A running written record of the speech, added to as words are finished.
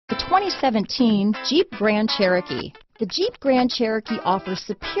2017 Jeep Grand Cherokee. The Jeep Grand Cherokee offers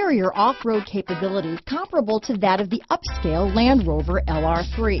superior off-road capabilities comparable to that of the upscale Land Rover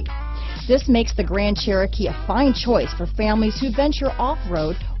LR3. This makes the Grand Cherokee a fine choice for families who venture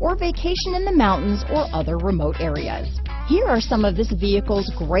off-road or vacation in the mountains or other remote areas. Here are some of this vehicle's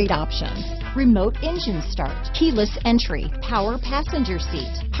great options: remote engine start, keyless entry, power passenger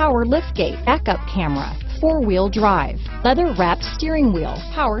seat, power liftgate, backup camera, four-wheel drive, leather-wrapped steering wheel,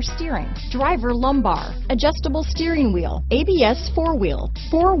 power steering, driver lumbar, adjustable steering wheel, ABS four-wheel,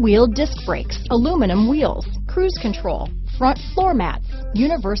 four-wheel disc brakes, aluminum wheels, cruise control, front floor mats,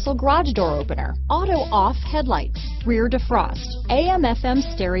 universal garage door opener, auto-off headlights, rear defrost, AM/FM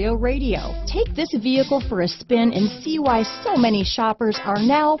stereo radio. Take this vehicle for a spin and see why so many shoppers are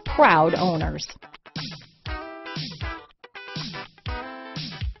now proud owners.